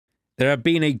There have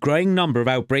been a growing number of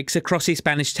outbreaks across the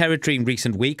Spanish territory in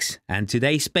recent weeks, and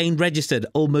today Spain registered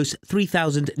almost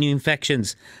 3,000 new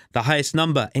infections, the highest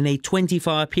number in a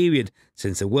 24-hour period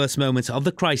since the worst moments of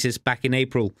the crisis back in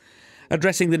April.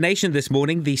 Addressing the nation this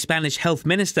morning, the Spanish Health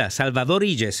Minister, Salvador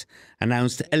Illes,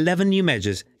 announced 11 new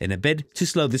measures in a bid to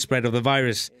slow the spread of the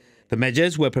virus. The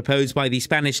measures were proposed by the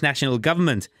Spanish national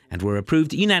government and were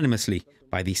approved unanimously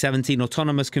by the 17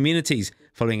 autonomous communities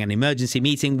following an emergency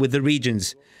meeting with the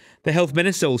regions. The health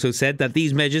minister also said that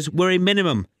these measures were a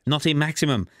minimum, not a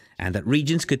maximum, and that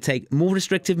regions could take more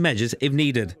restrictive measures if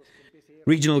needed.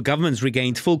 Regional governments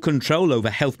regained full control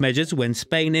over health measures when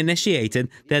Spain initiated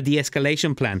their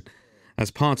de-escalation plan.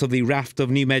 As part of the raft of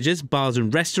new measures, bars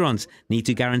and restaurants need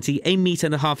to guarantee a 1.5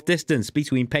 meter distance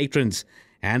between patrons,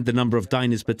 and the number of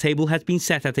diners per table has been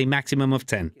set at a maximum of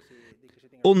 10.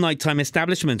 All nighttime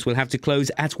establishments will have to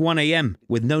close at 1 a.m,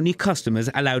 with no new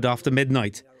customers allowed after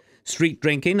midnight. Street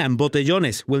drinking and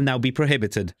botellones will now be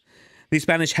prohibited. The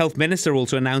Spanish health minister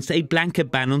also announced a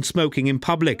blanket ban on smoking in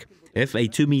public if a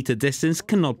 2-meter distance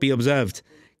cannot be observed.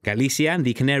 Galicia and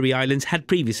the Canary Islands had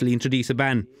previously introduced a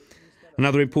ban.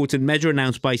 Another important measure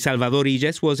announced by Salvador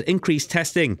Illes was increased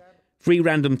testing. Free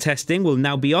random testing will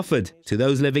now be offered to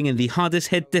those living in the hardest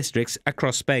hit districts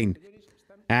across Spain.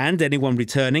 And anyone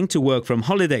returning to work from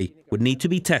holiday would need to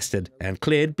be tested and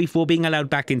cleared before being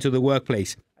allowed back into the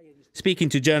workplace. Speaking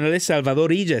to journalists, Salvador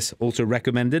Illes also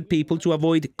recommended people to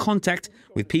avoid contact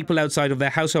with people outside of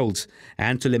their households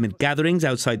and to limit gatherings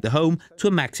outside the home to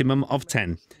a maximum of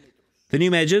 10. The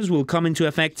new measures will come into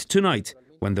effect tonight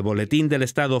when the Boletín del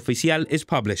Estado Oficial is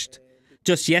published.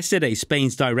 Just yesterday,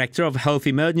 Spain's Director of Health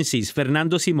Emergencies,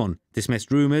 Fernando Simón, dismissed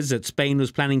rumours that Spain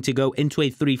was planning to go into a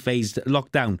 3-phased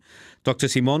lockdown. Dr.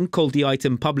 Simón called the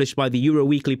item published by the Euro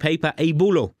Weekly paper a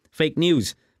bulo, fake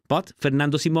news. But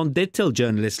Fernando Simón did tell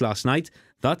journalists last night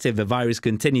that if the virus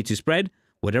continued to spread,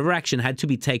 whatever action had to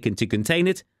be taken to contain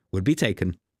it would be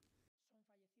taken.